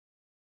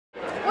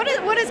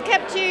what has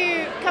kept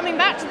you coming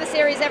back to the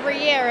series every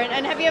year,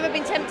 and have you ever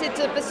been tempted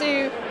to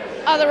pursue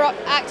other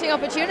acting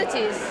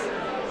opportunities?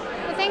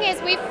 The thing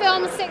is, we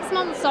film 6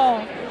 months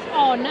on,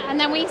 and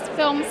then we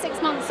film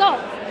 6 months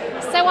off.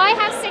 So I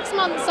have 6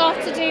 months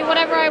off to do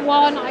whatever I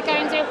want. I go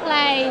and do a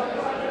play.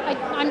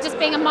 I'm just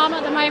being a mum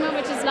at the moment,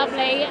 which is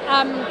lovely.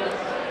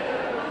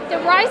 The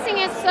writing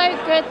is so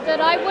good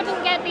that I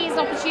wouldn't get these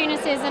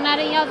opportunities in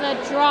any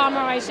other drama,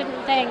 I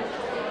shouldn't think.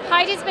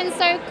 Heidi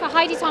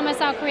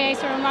Thomas, our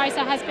creator and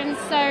writer, has been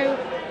so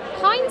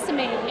kind to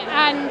me,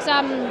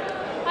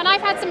 and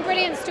I've had some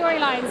brilliant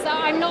storylines that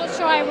I'm not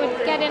sure I would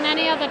get in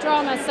any other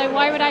drama, so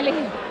why would I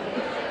leave?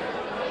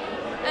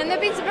 And there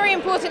have been some very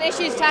important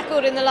issues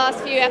tackled in the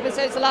last few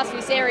episodes, the last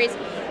few series.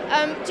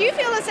 Do you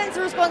feel a sense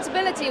of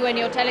responsibility when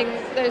you're telling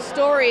those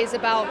stories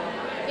about,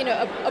 you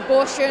know,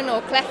 abortion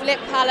or cleft lip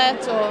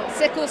palate or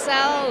sickle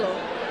cell?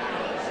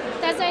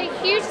 There's a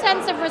huge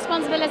sense of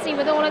responsibility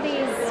with all of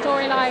these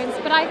storylines,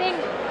 but I think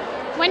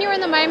when you're in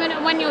the moment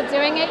and when you're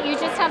doing it, you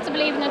just have to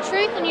believe in the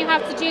truth, and you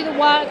have to do the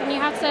work, and you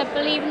have to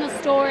believe in the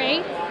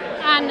story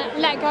and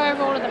let go of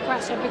all of the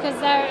pressure, because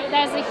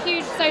there's a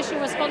huge social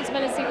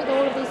responsibility with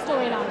all of these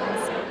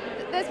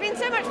storylines. There's been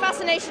so much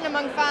fascination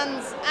among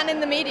fans and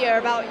in the media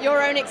about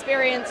your own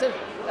experience of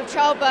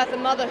childbirth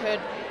and motherhood.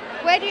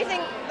 Where do you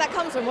think that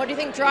comes from? What do you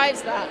think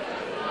drives that?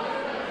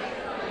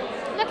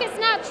 Look, it's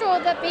natural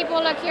that people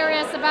are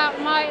curious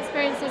about my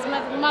experiences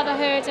with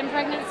motherhood and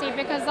pregnancy,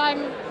 because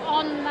I'm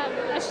on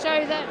a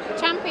show that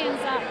champions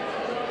that.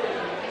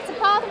 It's a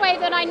pathway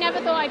that I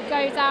never thought I'd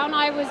go down.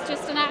 I was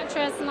just an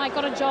actress and I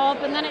got a job,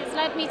 and then it's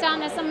led me down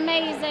this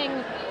amazing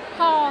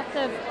path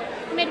of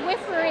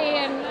midwifery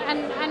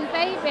and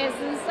babies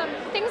and some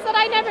things that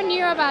I never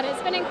knew about.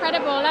 It's been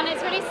incredible, and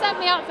it's really set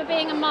me up for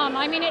being a mum.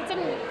 I mean, it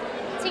didn't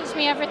teach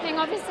me everything,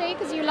 obviously,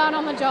 because you learn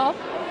on the job,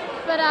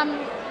 but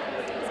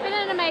it's been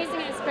an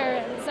amazing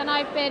experience, and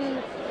I've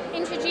been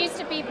introduced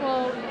to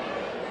people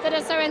that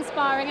are so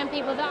inspiring and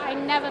people that I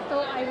never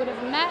thought I would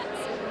have met,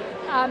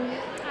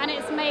 and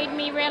it's made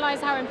me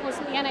realise how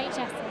important the NHS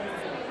is.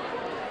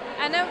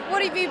 And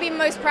what have you been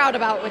most proud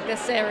about with this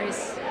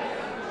series?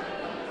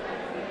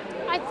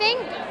 I think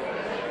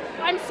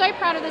I'm so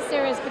proud of this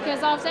series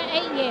because after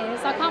 8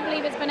 years, I can't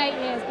believe it's been 8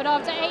 years, but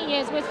after 8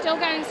 years we're still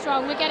going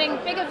strong. We're getting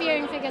bigger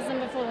viewing figures than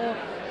before,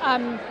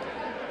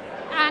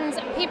 and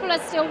people are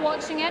still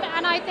watching it,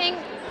 and I think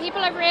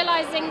people are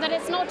realising that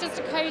it's not just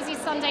a cosy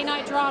Sunday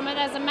night drama.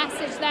 There's a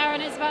message there,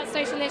 and it's about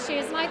social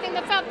issues, and I think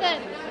the fact that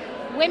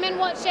women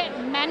watch it,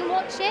 men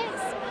watch it,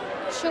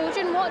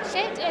 children watch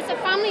it, it's a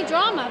family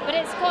drama, but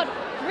it's got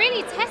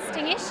really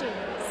testing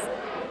issues.